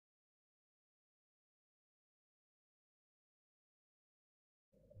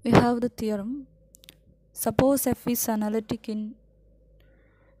we have the theorem. Suppose f is analytic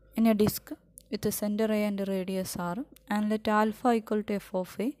in a disk with a center A and a radius r, and let alpha equal to f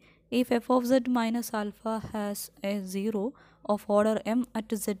of a. If f of z minus alpha has a 0 of order m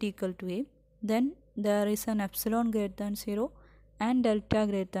at z equal to a, then there is an epsilon greater than 0 and delta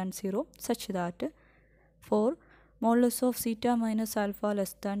greater than 0 such that for modulus of theta minus alpha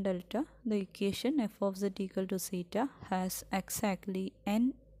less than delta, the equation f of z equal to theta has exactly m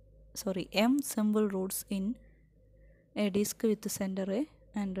simple roots in a disk with center A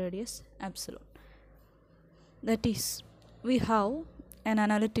and radius epsilon. That is, we have an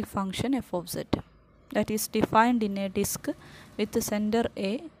analytic function f of z that is defined in a disk with center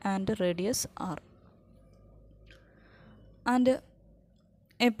A and radius r, and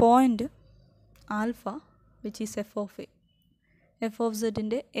a point alpha which is f of a. f of z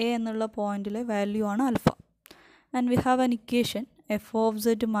inde a ennulla point ile value aanu alpha, and we have an equation f of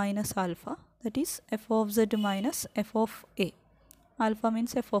z minus alpha, that is f of z minus f of a. Alpha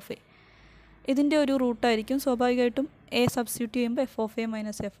means f of a. ഇതിൻ്റെ ഒരു റൂട്ടായിരിക്കും സ്വാഭാവികമായിട്ടും A substitute ചെയ്യുമ്പോൾ F of A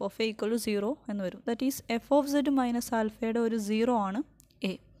minus F of A equal to 0 എന്ന് വരും. That is F of Z minus ആൽഫയുടെ ഒരു 0 ആണ്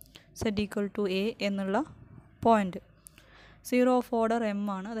A, Z equal to A എന്നുള്ള പോയിൻ്റ്. 0 ഓഫ് ഓർഡർ എം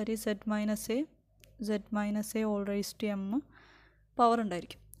ആണ്, that is said minus A all raise to M power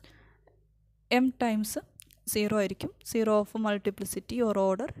ഉണ്ടായിരിക്കും. M times 0 ആയിരിക്കും. 0 of multiplicity or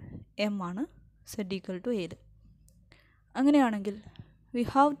order M ആണ് Z equal to എയിൽ. അങ്ങനെയാണെങ്കിൽ we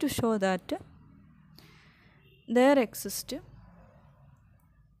have to show that there exists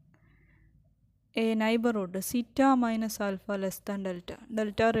a neighborhood theta minus alpha less than delta.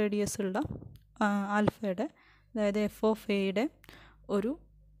 Delta radius ഉള്ള ആൽഫയുടെ, അതായത് F of എയുടെ ഒരു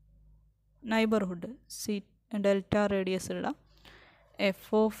നൈബർഹുഡ്, ഡെൽറ്റ റേഡിയസ് ഉള്ള എഫ്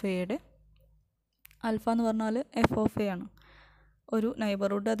ഓഫ് എയുടെ, ആൽഫ എന്ന് പറഞ്ഞാൽ എഫ് ഓഫ് എ ആണ്, ഒരു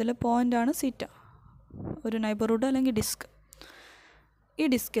നൈബർഹുഡ്, അതിലെ പോയിൻ്റാണ് സീറ്റ, ഒരു നൈബർഹുഡ് അല്ലെങ്കിൽ ഡിസ്ക്.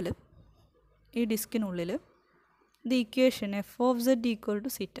 ഈ ഡിസ്കിനുള്ളിൽ the equation F of Z equal to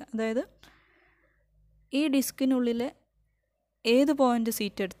സീറ്റ, അതായത് ഈ ഡിസ്കിനുള്ളിലെ ഏത് പോയിൻ്റ്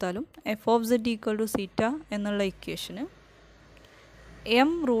സീറ്റ എടുത്താലും F of Z equal to സീറ്റ എന്നുള്ള ഇക്വേഷന്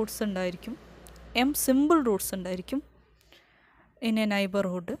എം റൂട്ട്സ് ഉണ്ടായിരിക്കും, എം സിമ്പിൾ റൂട്ട്സ് ഉണ്ടായിരിക്കും in A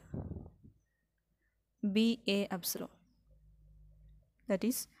neighbourhood B A epsilon. That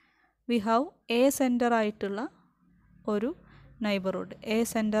is we have A centre ആയിട്ടുള്ള ഒരു നൈബർഹുഡ്, എ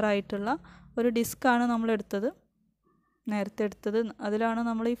സെൻറ്റർ ആയിട്ടുള്ള ഒരു ഡിസ്ക്കാണ് നമ്മൾ നേരത്തെ എടുത്തത്. അതിലാണ്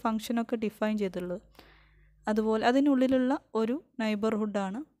നമ്മൾ ഈ ഫംഗ്ഷനൊക്കെ ഡിഫൈൻ ചെയ്തിട്ടുള്ളത്. അതുപോലെ അതിനുള്ളിലുള്ള ഒരു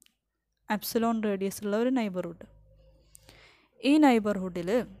നൈബർഹുഡാണ് എപ്സിലോൺ റേഡിയസ് ഉള്ള ഒരു നൈബർഹുഡ്. ഈ നൈബർഹുഡിൽ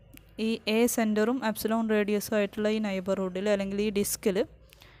ഈ എ സെൻറ്ററും എപ്സിലോൺ റേഡിയസും ആയിട്ടുള്ള ഈ നൈബർഹുഡിൽ അല്ലെങ്കിൽ ഈ ഡിസ്കിൽ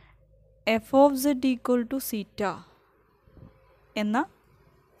F of Z equal to സീറ്റ എന്ന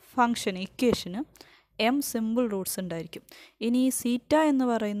ഫംഗ്ഷൻ ഇക്വേഷന് എം സിമ്പിൾ റൂട്ട്സ് ഉണ്ടായിരിക്കും. ഇനി ഈ സീറ്റ എന്ന്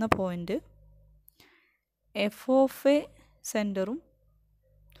പറയുന്ന point F of A സെൻറ്ററും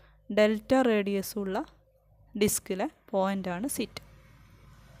delta റേഡിയസും ഉള്ള ഡിസ്കിലെ പോയിൻ്റാണ് സീറ്റ.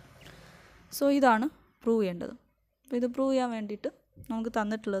 സോ ഇതാണ് പ്രൂവ് ചെയ്യേണ്ടത്. അപ്പോൾ ഇത് പ്രൂവ് ചെയ്യാൻ വേണ്ടിയിട്ട് നമുക്ക്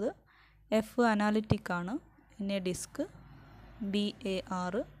തന്നിട്ടുള്ളത് എഫ് അനാലിറ്റിക് ആണ് in A disk B A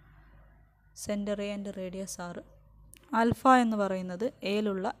ആറ്, സെൻറ്റർ എ ആൻഡ് റേഡിയസ് ആറ്. ആൽഫ എന്ന് പറയുന്നത്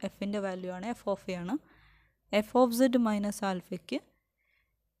എയിലുള്ള എഫിൻ്റെ വാല്യൂ ആണ്, എഫ് ഓഫ് എ ആണ്. F of Z minus ആൽഫയ്ക്ക്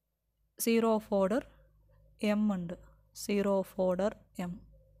 0 of order M ഉണ്ട്, 0 of order M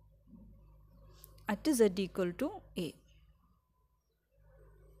at Z equal to A.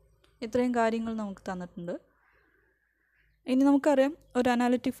 ഇത്രയും കാര്യങ്ങൾ നമുക്ക് തന്നിട്ടുണ്ട്. ഇനി നമുക്കറിയാം ഒരു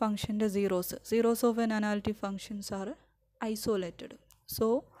analytic ഫംഗ്ഷൻ്റെ zeros of N analytic functions R isolated. So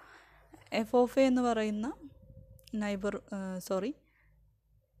F of A എന്ന് പറയുന്ന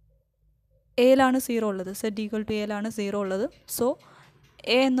എയിലാണ് 0 ഉള്ളത്, സെഡ് ഈക്വൽ ടു എയിലാണ് 0 ഉള്ളത്. സോ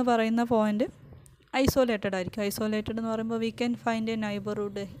എ എന്ന് പറയുന്ന പോയിൻ്റ് ഐസോലേറ്റഡ് ആയിരിക്കും. ഐസോലേറ്റഡ് എന്ന് പറയുമ്പോൾ we can find A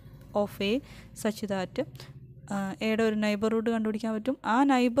neighbourhood of A such that എയുടെ ഒരു നൈബർഹുഡ് കണ്ടുപിടിക്കാൻ പറ്റും. ആ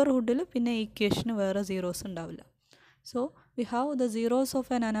നൈബർഹുഡിൽ പിന്നെ ഈക്വേഷന് വേറെ സീറോസ് ഉണ്ടാവില്ല. So we have the zeros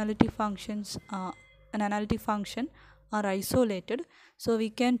of an analytic function are isolated. So we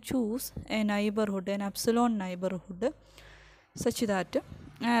can choose a neighborhood, an epsilon neighborhood, such that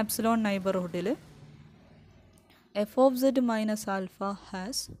epsilon neighborhood f of z minus alpha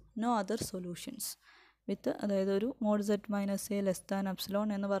has no other solutions with, അതായത് ഒരു mode z minus A less than epsilon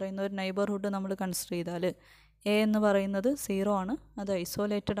എന്ന് പറയുന്ന ഒരു neighbourhood നമ്മൾ consider ചെയ്താൽ A എന്ന് പറയുന്നത് 0 ആണ്, അത്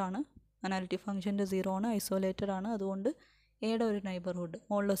ഐസോലേറ്റഡ് ആണ്, അനാലിറ്റിക് ഫംഗ്ഷൻ്റെ 0 ആണ്, ഐസോലേറ്റഡ് ആണ്. അതുകൊണ്ട് എയുടെ ഒരു neighbourhood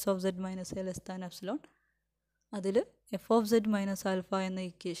modulus of z minus A less than epsilon, അതിൽ F of Z minus alpha എന്ന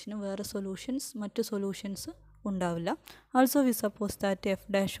ഇക്വേഷന് വേറെ മറ്റ് സൊല്യൂഷൻസ് ഉണ്ടാവില്ല. Also we suppose that F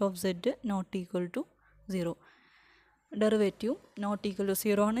dash of Z not equal to 0. Derivative not equal to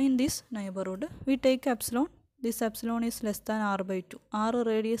 0 ആണ് in this neighbourhood. We take epsilon. This epsilon is less than r/2. 6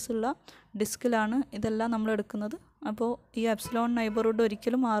 radius ഉള്ള ഡിസ്കിലാണ് ഇതെല്ലാം നമ്മൾ എടുക്കുന്നത്. അപ്പോൾ ഈ എപ്സിലോൺ നെയ്ബർഹുഡ്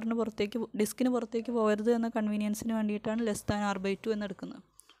ഒരിക്കലും ഡിസ്കിന് പുറത്തേക്ക് പോകരുത് എന്ന കൺവീനിയൻസിന് വേണ്ടിയിട്ടാണ് ലെസ് ദാൻ r/2 എന്ന് എടുക്കുന്നത്.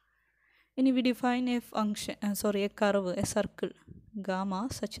 ഇനി V define A curve, A circle gamma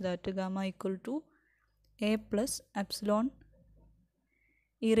such that gamma equal to a plus epsilon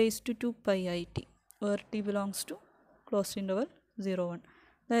e raised to 2πit where t belongs to closed interval 0, 1.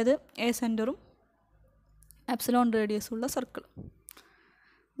 അതായത് എ സെൻറ്ററും എപ്സിലോൺ റേഡിയസ് ഉള്ള circle.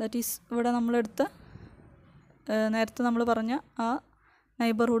 That is ഇവിടെ നമ്മളെടുത്ത നേരത്തെ നമ്മൾ പറഞ്ഞ ആ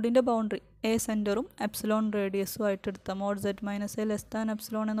നെയ്ബർഹുഡിൻ്റെ boundary A സെൻറ്ററും epsilon റേഡിയസും ആയിട്ട് എടുത്ത mode z minus A less than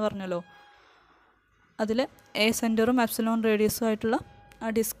epsilon എന്ന് പറഞ്ഞല്ലോ. അതിൽ എ സെൻറ്ററും എപ്സിലോൺ റേഡിയസും ആയിട്ടുള്ള ആ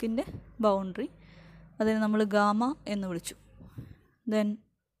ഡിസ്കിൻ്റെ ബൗണ്ടറി അതിനെ നമ്മൾ ഗാമ എന്ന് വിളിച്ചു. Then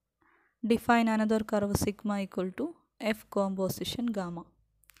define another curve sigma equal to F composition gamma.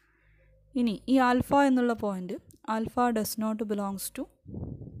 ഇനി ഈ ആൽഫ എന്നുള്ള point, alpha does not belongs to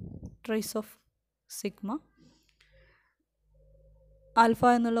trace of sigma. Alpha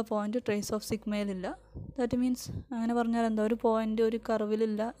എന്നുള്ള point trace of സിഗ്മയിലില്ല. That means അങ്ങനെ പറഞ്ഞാൽ എന്താ, ഒരു പോയിൻ്റ് ഒരു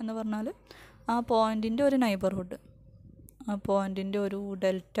കർവിലില്ല എന്ന് പറഞ്ഞാൽ ആ പോയിൻറ്റിൻ്റെ ഒരു നൈബർഹുഡ്, ആ പോയിൻറ്റിൻ്റെ ഒരു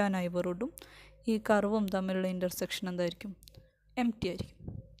ഡെൽറ്റ നൈബർഹുഡും ഈ കർവും തമ്മിലുള്ള ഇൻ്റർസെക്ഷൻ എന്തായിരിക്കും, എംപ്റ്റി ആയിരിക്കും.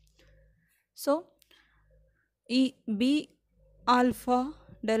 സോ ഈ ബി ആൽഫ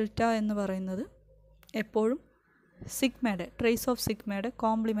ഡെൽറ്റ എന്ന് പറയുന്നത് എപ്പോഴും സിഗ്മയുടെ trace of സിഗ്മയുടെ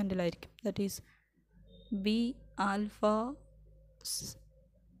കോംപ്ലിമെൻറ്റിലായിരിക്കും. That is B alpha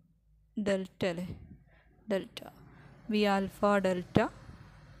delta അല്ലേ, ഡെൽറ്റ ബി ആൽഫ ഡെൽറ്റ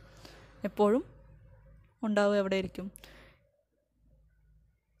എപ്പോഴും ഉണ്ടാവുക എവിടെയായിരിക്കും,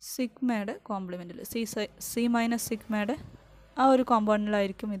 സിഗ്മയുടെ കോംപ്ലിമെൻറ്റിൽ, സി മൈനസ് സിഗ്മയുടെ ആ ഒരു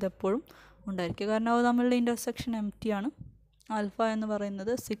കോമ്പൗണ്ടിലായിരിക്കും ഇതെപ്പോഴും ഉണ്ടായിരിക്കുക. കാരണം അത് തമ്മിലുള്ള ഇൻ്റർസെക്ഷൻ എംപ്റ്റി ആണ്. ആൽഫ എന്ന്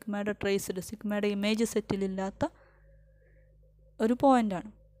പറയുന്നത് സിഗ്മയുടെ ട്രേസ്ഡ്, സിഗ്മയുടെ ഇമേജ് സെറ്റിലില്ലാത്ത ഒരു പോയിൻ്റാണ്.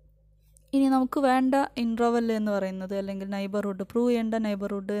 ഇനി നമുക്ക് വേണ്ട ഇൻട്രവൽ എന്ന് പറയുന്നത്, അല്ലെങ്കിൽ നൈബർഹുഡ്, പ്രൂവ് ചെയ്യേണ്ട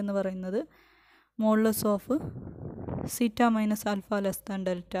നൈബർഹുഡ് എന്ന് പറയുന്നത് modulus of സീറ്റ minus alpha less than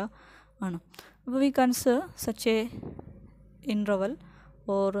delta ആണ്. അപ്പോൾ we consider such A interval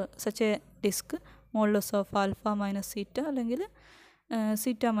or such A disk modulus of alpha minus സീറ്റ അല്ലെങ്കിൽ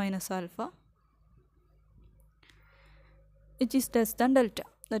സീറ്റ minus alpha which is less than delta.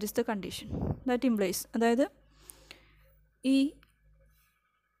 That is the condition. That implies, അതായത് ഈ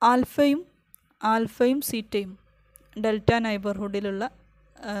ആൽഫയും സീറ്റയും delta നൈബർഹുഡിലുള്ള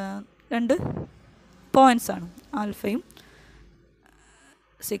രണ്ട് points ആണ്. ആൽഫയും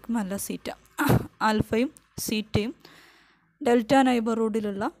sigma അല്ല സീറ്റ, ആൽഫയും സീറ്റയും delta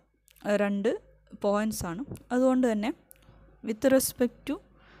നൈബർഹുഡിലുള്ള രണ്ട് points ആണ്. അതുകൊണ്ട് തന്നെ വിത്ത് റെസ്പെക്റ്റ് ടു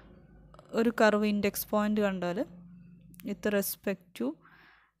ഒരു കർവ് ഇൻഡെക്സ് പോയിൻ്റ് കണ്ടാൽ, with respect to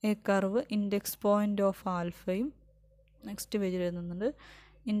a curve index point of ആൽഫയും next പേജിൽ എഴുതുന്നുണ്ട്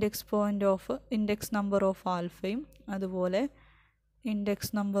ഇൻഡെക്സ് നമ്പർ ഓഫ് ആൽഫയും അതുപോലെ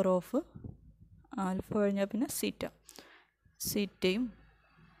ഇൻഡെക്സ് നമ്പർ ഓഫ് ആൽഫ കഴിഞ്ഞാൽ പിന്നെ സീറ്റയും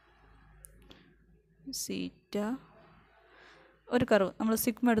ഒരു കർവ് നമ്മൾ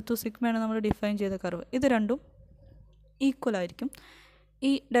സിഗ്മ എടുത്തു, സിഗ്മയാണ് നമ്മൾ ഡിഫൈൻ ചെയ്ത കർവ്. ഇത് രണ്ടും ഈക്വൽ ആയിരിക്കും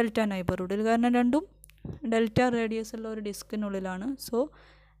ഈ ഡെൽറ്റ നൈബർഹുഡിൽ, കാരണം രണ്ടും ഡെൽറ്റ റേഡിയസ് ഉള്ള ഒരു ഡിസ്കിനുള്ളിലാണ്. So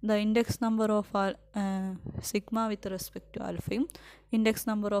the index number of sigma with respect to ആൽഫയും index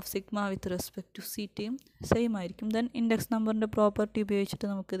number of sigma with respect to സീറ്റയും same ആയിരിക്കും. ദെൻ ഇൻഡെക്സ് നമ്പറിൻ്റെ പ്രോപ്പർട്ടി ഉപയോഗിച്ചിട്ട്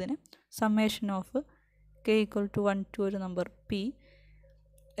നമുക്കിതിനെ summation of K equal to 1 to ഒരു number P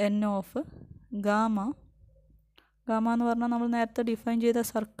N of gamma എന്ന് പറഞ്ഞാൽ നമ്മൾ നേരത്തെ define ചെയ്ത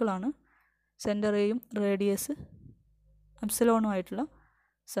സർക്കിളാണ്, സെൻറ്റർ എയും radius എപ്സിലോണുമായിട്ടുള്ള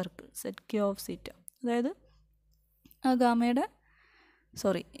circle set K of സീറ്റ. അതായത് ആ ഗാമയുടെ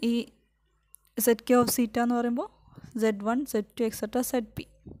ഈ സെറ്റ് കെ ഓഫ് സീറ്റ എന്ന് പറയുമ്പോൾ Z1 Z2 etcetera ZP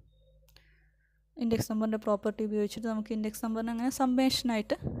index നമ്പറിൻ്റെ പ്രോപ്പർട്ടി ഉപയോഗിച്ചിട്ട് നമുക്ക് ഇൻഡെക്സ് നമ്പറിനെ അങ്ങനെ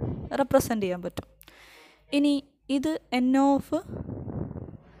സമ്മേഷനായിട്ട് റെപ്രസെൻ്റ് ചെയ്യാൻ പറ്റും. ഇനി ഇത് N of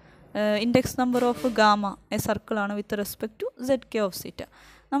index number of gamma A സർക്കിളാണ് with respect to ZK of സീറ്റ.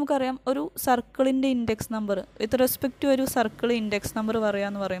 നമുക്കറിയാം ഒരു സർക്കിളിൻ്റെ index number with respect to ഒരു സർക്കിൾ ഇൻഡെക്സ് നമ്പർ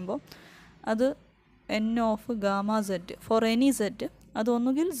പറയാമെന്ന് പറയുമ്പോൾ അത് N of gamma Z for any Z അത്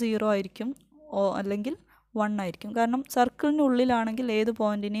ഒന്നുകിൽ 0 ആയിരിക്കും അല്ലെങ്കിൽ 1 ആയിരിക്കും. കാരണം സർക്കിളിൻ്റെ ഉള്ളിലാണെങ്കിൽ ഏത്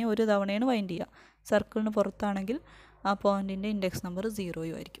പോയിൻറ്റിനെയും ഒരു തവണയാണ് വൈൻഡ് ചെയ്യുക, സർക്കിളിന് പുറത്താണെങ്കിൽ ആ പോയിൻറ്റിൻ്റെ ഇൻഡെക്സ് നമ്പർ 0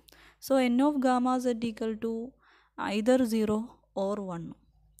 ആയിരിക്കും. So N of gamma Z equal to either 0 or 1.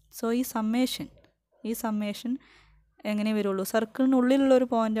 So ഈ സമ്മേഷൻ എങ്ങനെ വരുള്ളൂ, സർക്കിളിനുള്ളിലുള്ളൊരു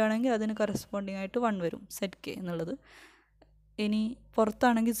പോയിൻ്റ് ആണെങ്കിൽ അതിന് കറസ്പോണ്ടിങ് ആയിട്ട് 1 വരും, സെറ്റ് കെ എന്നുള്ളത്. ഇനി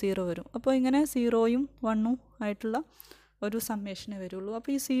പുറത്താണെങ്കിൽ 0 വരും. അപ്പോൾ ഇങ്ങനെ 0യും 1ഉം ആയിട്ടുള്ള ഒരു സമ്മേഷനെ വരുള്ളൂ.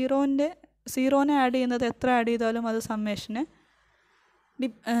 അപ്പോൾ ഈ സീറോനെ ആഡ് ചെയ്യുന്നത് എത്ര ആഡ് ചെയ്താലും അത്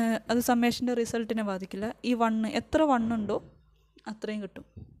സമ്മേഷൻ്റെ റിസൾട്ടിനെ ബാധിക്കില്ല. ഈ 1 എത്ര 1 ഉണ്ടോ അത്രയും കിട്ടും.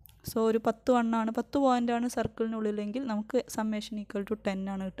 സോ ഒരു 10 1 10 പോയിൻ്റാണ് സർക്കിളിനുള്ളിലെങ്കിൽ നമുക്ക് സമ്മേഷൻ ഈക്വൽ ടു 10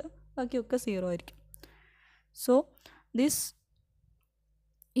 ആണ് കിട്ടുക. ബാക്കിയൊക്കെ 0 ആയിരിക്കും. സോ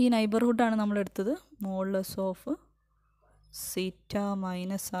ഈ നൈബർഹുഡാണ് നമ്മൾ എടുത്തത്. Modulus of സീറ്റ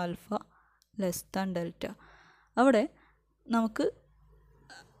minus alpha less than delta. അവിടെ നമുക്ക്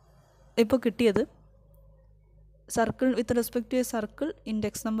ഇപ്പോൾ കിട്ടിയത് circle with respect to A circle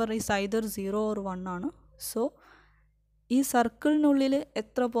index number is either 0 or 1 ആണ്. സോ ഈ സർക്കിളിനുള്ളിൽ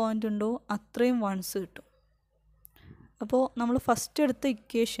എത്ര പോയിൻ്റ് ഉണ്ടോ അത്രയും വൺസ് കിട്ടും. അപ്പോൾ നമ്മൾ ഫസ്റ്റ് എടുത്ത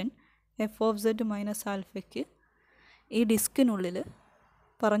equation F of Z minus ആൽഫയ്ക്ക് ഈ ഡിസ്കിനുള്ളിൽ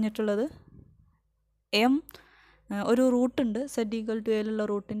പറഞ്ഞിട്ടുള്ളത് ഒരു റൂട്ടുണ്ട്, Z equal to എയിലുള്ള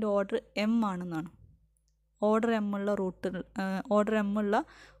റൂട്ടിൻ്റെ order M ആണെന്നാണ്. ഓർഡർ എം ഉള്ള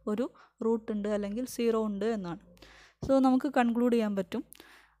ഒരു റൂട്ടുണ്ട് അല്ലെങ്കിൽ 0 ഉണ്ട് എന്നാണ്. സോ നമുക്ക് കൺക്ലൂഡ് ചെയ്യാൻ പറ്റും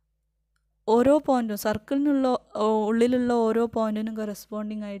ഓരോ പോയിൻറ്റും സർക്കിളിനുള്ള ഉള്ളിലുള്ള ഓരോ പോയിൻറ്റിനും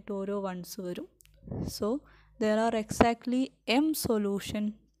കറസ്പോണ്ടിങ് ആയിട്ട് ഓരോ വൺസ് വരും. So there are exactly m solution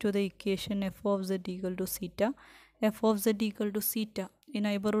to the equation f of z equal to theta. f of z equal to theta. ഈ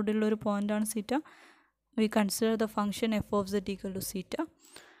നൈബർഹുഡിലുള്ള ഒരു പോയിൻ്റാണ് theta. We consider the function f of z equal to theta.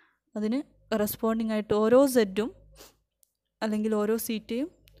 അതിന് corresponding ആയിട്ട് ഓരോ സെഡും അല്ലെങ്കിൽ ഓരോ സീറ്റയും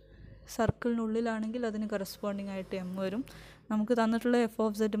സർക്കിളിനുള്ളിലാണെങ്കിൽ അതിന് corresponding ആയിട്ട് എം വരും. നമുക്ക് തന്നിട്ടുള്ള F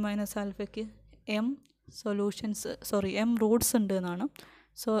of Z minus ആൽഫയ്ക്ക് M Roots ഉണ്ട് എന്നാണ്.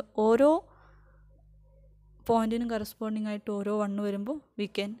 സോ ഓരോ പോയിൻറ്റിനും കറസ്പോണ്ടിങ് ആയിട്ട് ഓരോ 1 വരുമ്പോൾ we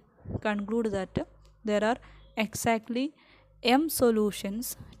can conclude that there are exactly m solutions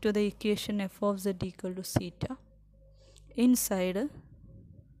to the equation f of z equal to theta. Inside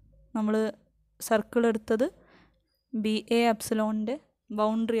നമ്മൾ സർക്കിൾ എടുത്തത് ബി എ എപ്സിലോണിൻ്റെ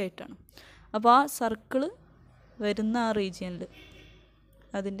ബൗണ്ടറി ആയിട്ടാണ്. അപ്പോൾ ആ സർക്കിള് വരുന്ന ആ റീജിയനിൽ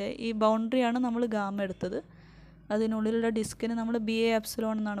അതിൻ്റെ ഈ ബൗണ്ടറിയാണ് നമ്മൾ ഗാമ എടുത്തത്. അതിനുള്ളിലുള്ള ഡിസ്കിന് നമ്മൾ ബി എ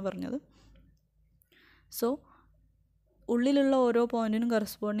എപ്സിലോൺ എന്നാണ് പറഞ്ഞത്. സോ ഉള്ളിലുള്ള ഓരോ പോയിൻറ്റിനും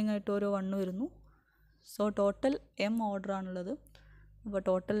കറസ്പോണ്ടിങ് ആയിട്ട് ഓരോ 1 വരുന്നു. സോ ടോട്ടൽ എം ഓർഡർ ആണുള്ളത്. അപ്പോൾ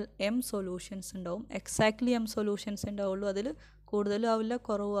ടോട്ടൽ എം സൊല്യൂഷൻസ് ഉണ്ടാവും. എക്സാക്ട്ലി എം സൊല്യൂഷൻസ് ഉണ്ടാവുള്ളൂ. അതിൽ കൂടുതലും ആവില്ല,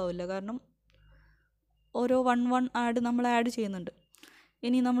 കുറവും ആവില്ല. കാരണം ഓരോ 1 നമ്മൾ ആഡ് ചെയ്യുന്നുണ്ട്.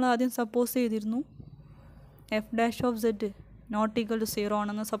 ഇനി നമ്മൾ ആദ്യം സപ്പോസ് ചെയ്തിരുന്നു F dash of Z not equal to 0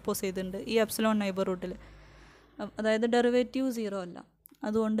 ആണെന്ന് സപ്പോസ് ചെയ്തിട്ടുണ്ട് ഈ എപ്സിലോൺ നൈബർഹുഡിൽ. അതായത് ഡെറിവേറ്റീവ് 0 അല്ല.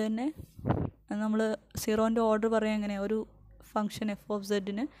 അതുകൊണ്ട് തന്നെ നമ്മൾ 0ൻ്റെ ഓർഡർ പറയാൻ എങ്ങനെയാണ്, ഒരു ഫംഗ്ഷൻ എഫ് ഓഫ്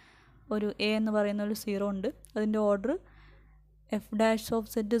സെഡിന് ഒരു എ എന്ന് പറയുന്ന ഒരു 0 ഉണ്ട്. അതിൻ്റെ order F dash of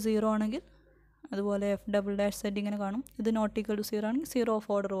Z 0 ആണെങ്കിൽ അതുപോലെ എഫ് ഡബിൾ ഡാഷ് സെഡ് ഇങ്ങനെ കാണും. ഇത് നോട്ട് ഈക്വൽ ടു 0 ആണെങ്കിൽ 0 ഓഫ്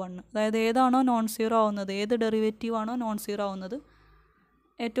ഓർഡർ 1. അതായത് ഏതാണോ നോൺ 0 ആവുന്നത്, ഏത് ഡെറിവേറ്റീവ് ആണോ നോൺ 0 ആവുന്നത്,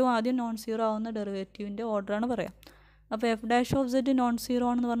 ഏറ്റവും ആദ്യം നോൺ 0 ആവുന്ന ഡെറിവേറ്റീവിൻ്റെ ഓർഡറാണ് പറയാം. അപ്പോൾ F dash of Z non 0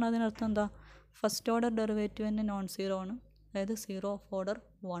 ആണെന്ന് പറഞ്ഞാൽ അതിനർത്ഥം എന്താ, ഫസ്റ്റ് ഓർഡർ ഡെറിവേറ്റീവ് തന്നെ നോൺ 0 ആണ്. അതായത് 0 ഓഫ് ഓർഡർ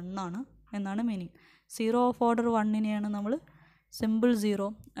 1 ആണ് എന്നാണ് മീനിങ്. 0 ഓഫ് ഓർഡർ 1നെയാണ് നമ്മൾ സിമ്പിൾ 0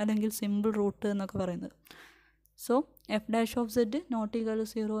 അല്ലെങ്കിൽ സിമ്പിൾ റൂട്ട് എന്നൊക്കെ പറയുന്നത്. So F dash of Z not equal to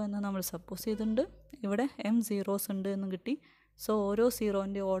 0 എന്ന് നമ്മൾ സപ്പോസ് ചെയ്തിട്ടുണ്ട്. ഇവിടെ എം സീറോസ് ഉണ്ട് എന്ന് കിട്ടി. സോ ഓരോ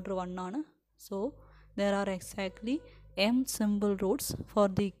 0ൻ്റെ ഓർഡർ 1 ആണ്. So there are exactly m simple roots for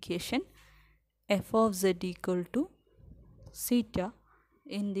the equation f of z equal to theta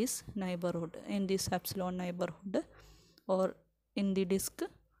in this neighborhood, in this epsilon neighborhood, or in the disk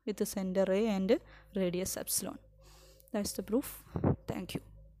with the center A and radius epsilon. That's the proof. Thank you.